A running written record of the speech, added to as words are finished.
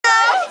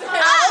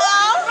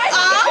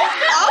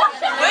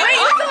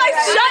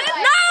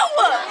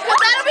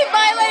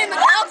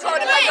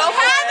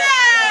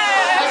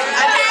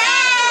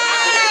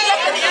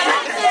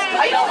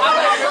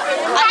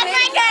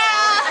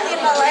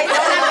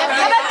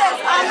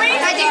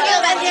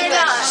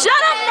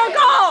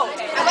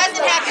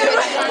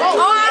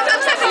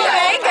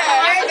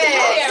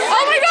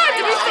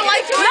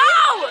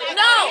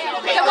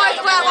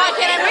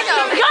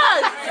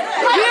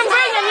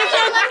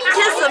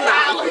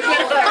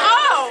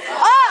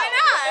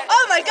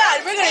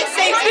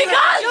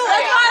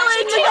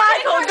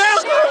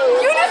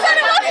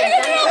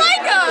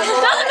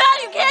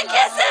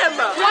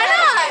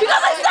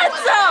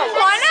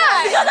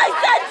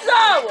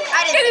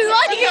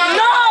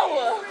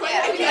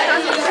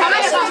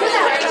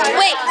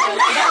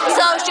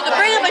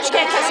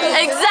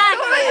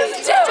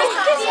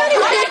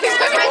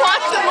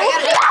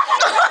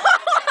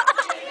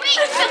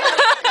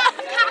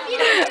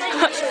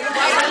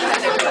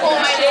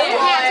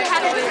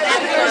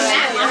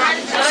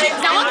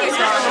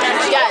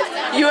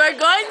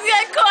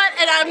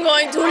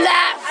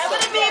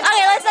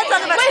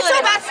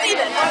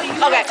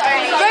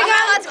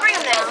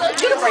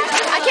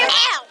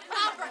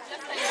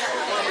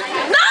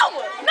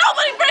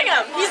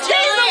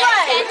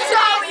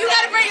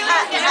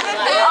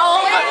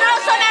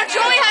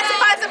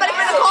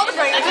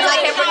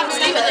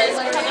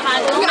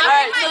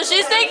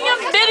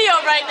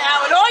right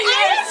now, and all you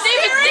hear is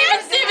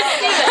Steven.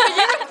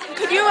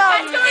 Could you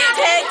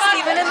tag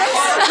Steven in this?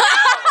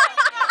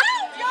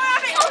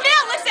 Oh,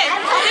 now listen.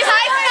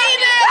 Hi,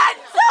 Steven.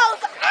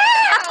 Pencils!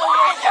 Ow!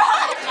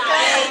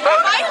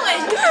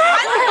 Violent.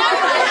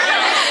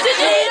 Did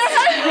you hear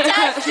her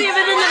tag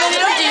Steven in the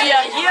video? Do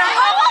you hear her?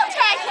 I won't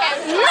tag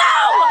him. No!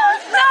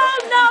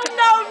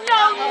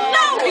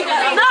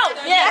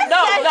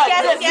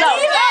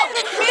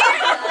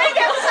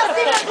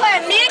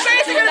 Me and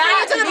Grace are going to bring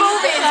you to the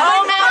movies.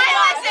 Oh my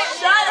God.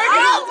 Shut up.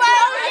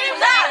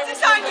 It's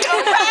on you,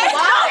 okay?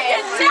 No,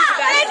 it's not.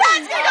 It's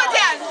going to go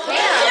down.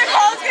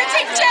 Nicole's going to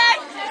take 10.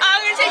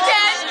 I'm going to take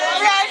 10.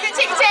 Brian's going to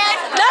take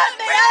 10. Not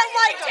me, I don't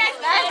like it.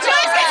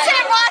 Joy's going to sit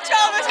and watch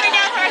over us right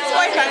now for our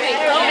toy coming.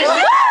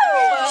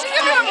 She's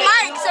giving him a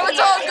mic, so it's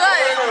all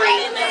good.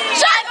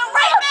 Shut up,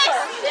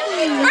 rapist!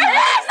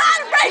 Rapist! Not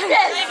a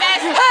rapist!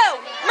 Who?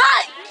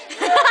 Mike!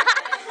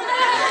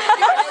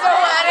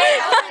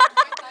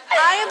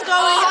 I am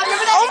going.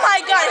 Oh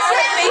my God! I see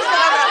a face, but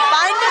I'm gonna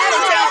find him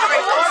and say he's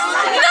racist.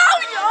 No!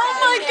 Oh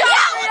my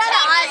God!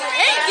 I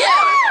hate you!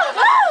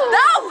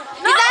 No!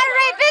 He's not a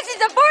rapist.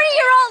 He's a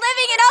 40-year-old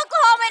living in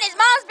Oklahoma in his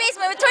mom's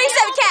basement with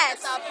 27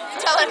 cats.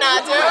 Tell her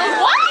not to.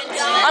 What?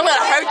 I'm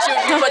gonna hurt you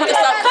if you put this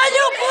up. Can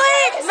you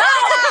please? No!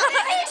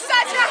 He's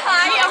such a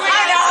high.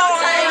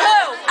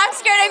 Who? I'm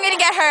scared I'm gonna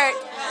get hurt.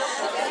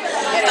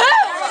 Who?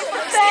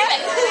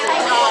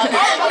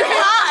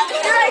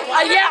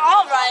 Yeah,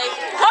 all right.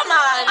 Come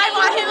on. I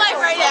want him like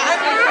right now.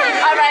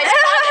 All right.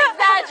 I'm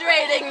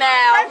exaggerating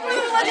now.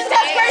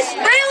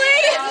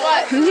 Really?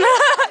 What?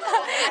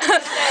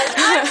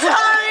 I'm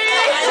sorry.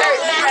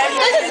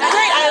 This is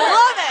great. I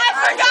love it. I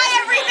forgot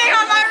everything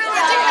on my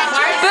religion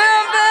picture.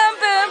 Boom, boom,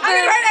 boom,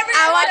 boom.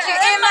 I want you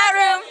in my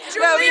room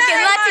where we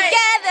can look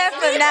together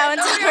from now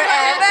until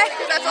forever.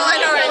 That's all I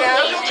know right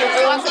now. To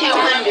room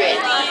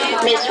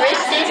 200, Miss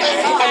Ristich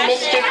and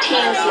Mr.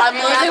 Tinsley. I'm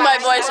losing my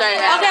voice right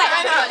now. Okay.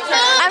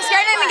 I'm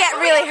scared I'm gonna get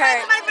really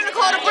hurt. I'm going to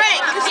call it a break.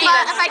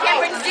 If I can't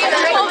bring Steven,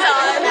 hold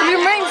on.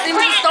 You ring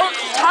Steven, don't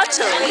touch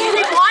her.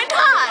 Why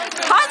not?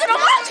 I don't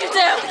want you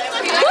to.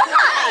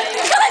 Why?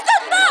 Because I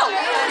said no.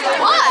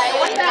 Why?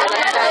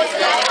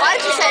 Why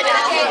did you say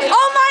that?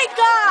 Oh my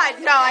God!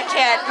 No, I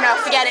can't. No,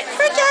 forget it.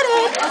 Forget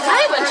it.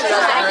 I went to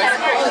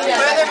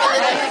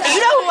You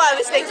know who I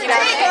was thinking of?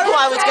 Who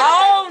I was going.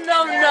 Oh,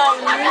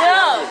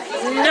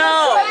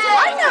 no.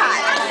 Why not?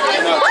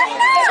 Why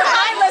not?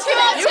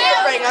 You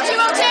can bring him.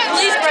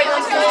 Please bring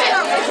them to me.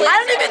 I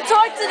don't even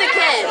talk to the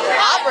kid.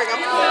 I'll bring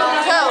him.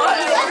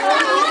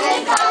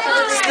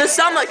 The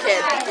summer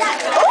kid.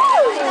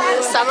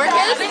 The summer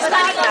kid? No,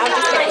 I'm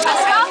just kidding.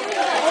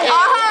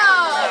 Oh!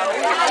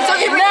 So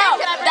you bring him?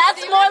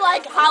 That's more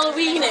like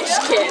Halloween-ish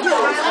kid.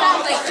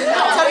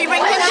 So you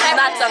bring him?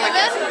 Not summer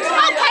kid.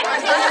 Okay.